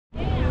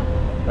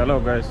Hello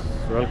guys,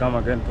 welcome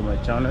again to my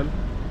channel.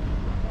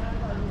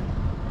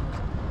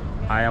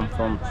 I am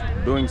from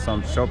doing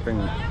some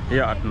shopping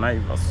here at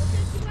Naivas.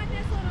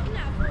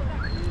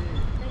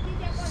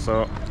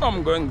 So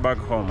I'm going back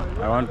home.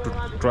 I want to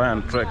try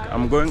and trek.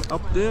 I'm going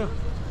up there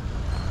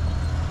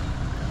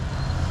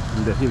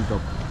in the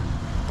hilltop.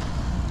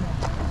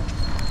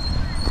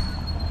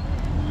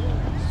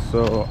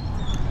 So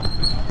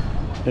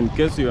in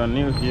case you are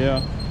new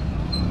here,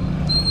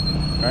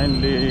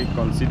 kindly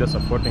consider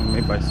supporting me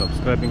by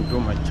subscribing to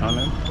my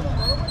channel.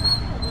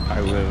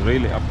 I will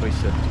really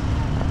appreciate it.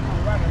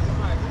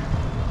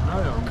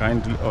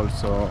 Kindly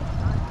also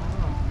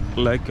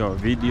like our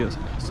videos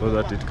so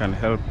that it can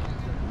help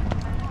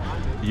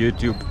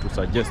YouTube to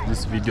suggest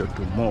this video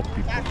to more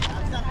people.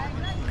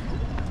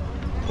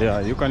 Yeah,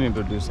 you can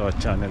introduce our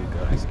channel,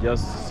 guys.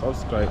 Just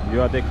subscribe.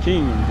 You are the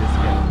king in this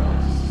game,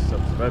 guys.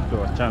 Subscribe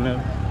to our channel,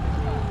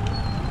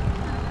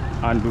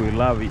 and we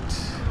love it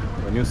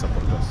when you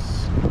support us.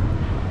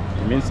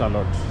 It means a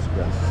lot,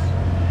 guys.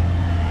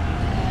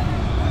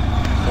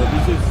 So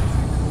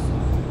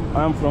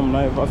I am from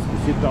Naivas,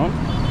 Kisii town,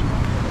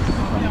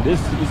 and this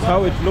is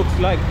how it looks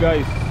like,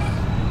 guys.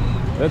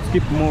 Let's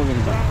keep moving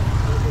back.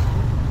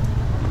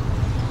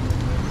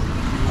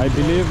 I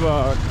believe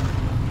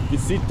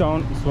Kisii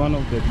town is one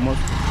of the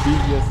most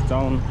busiest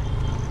towns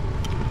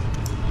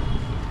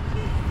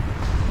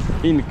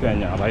in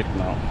Kenya right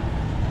now.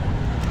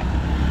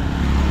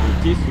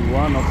 It is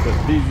one of the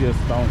busiest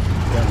towns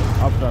in Kenya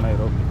after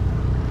Nairobi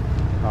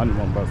and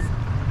Mombasa.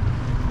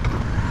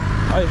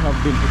 I have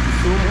been to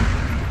Kisumu,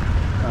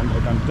 and I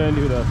can tell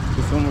you that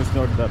Kisumu is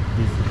not that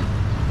busy.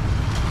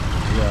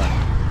 Yeah,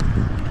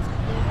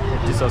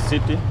 it is a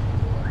city,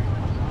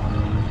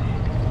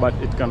 but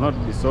it cannot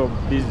be so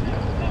busy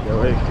the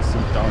way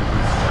Kisii town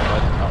is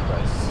right now,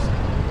 guys.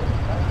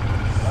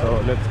 So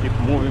let's keep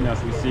moving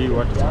as we see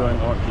what is going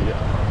on here.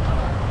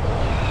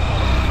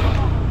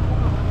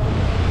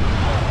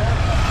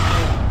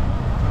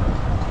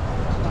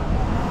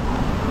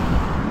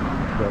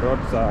 The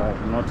roads are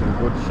not in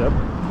good shape.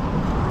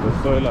 The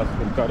soil has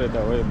been carried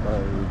away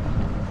by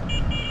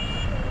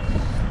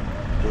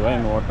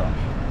rainwater.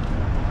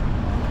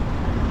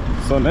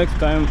 So next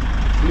time,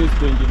 please,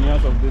 the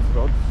engineers of this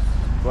road,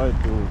 try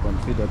to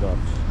consider that,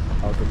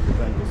 how to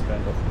prevent this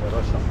kind of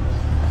erosion.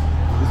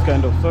 This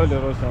kind of soil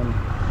erosion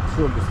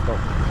should be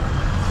stopped.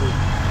 See,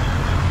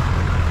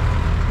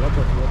 a lot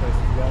of water is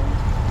flowing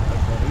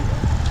like the river.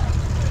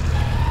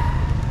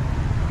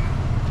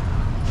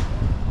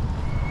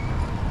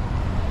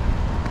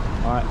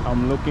 I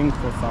am looking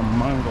for some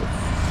mangoes.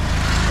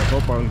 I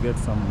hope I'll get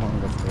some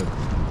mangoes later.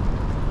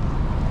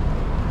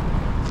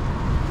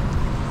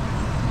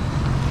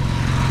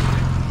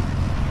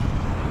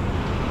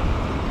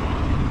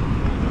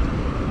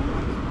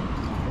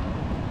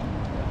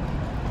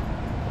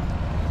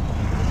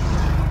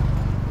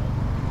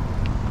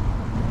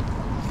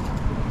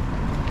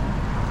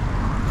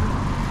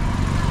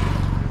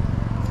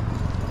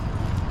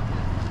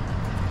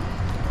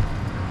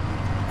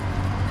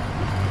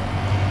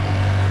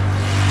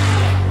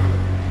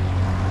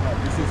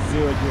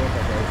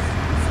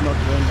 It's not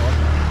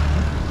rainwater.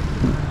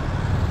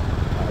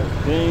 I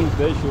think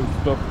they should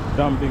stop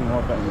dumping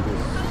water in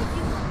this.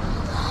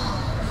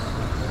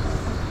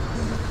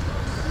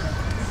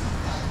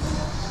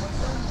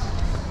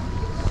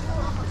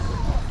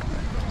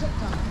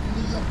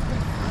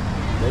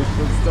 They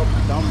should stop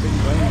dumping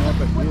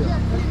rainwater here.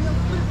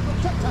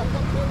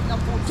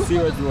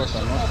 Sewage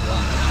water, not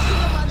rain.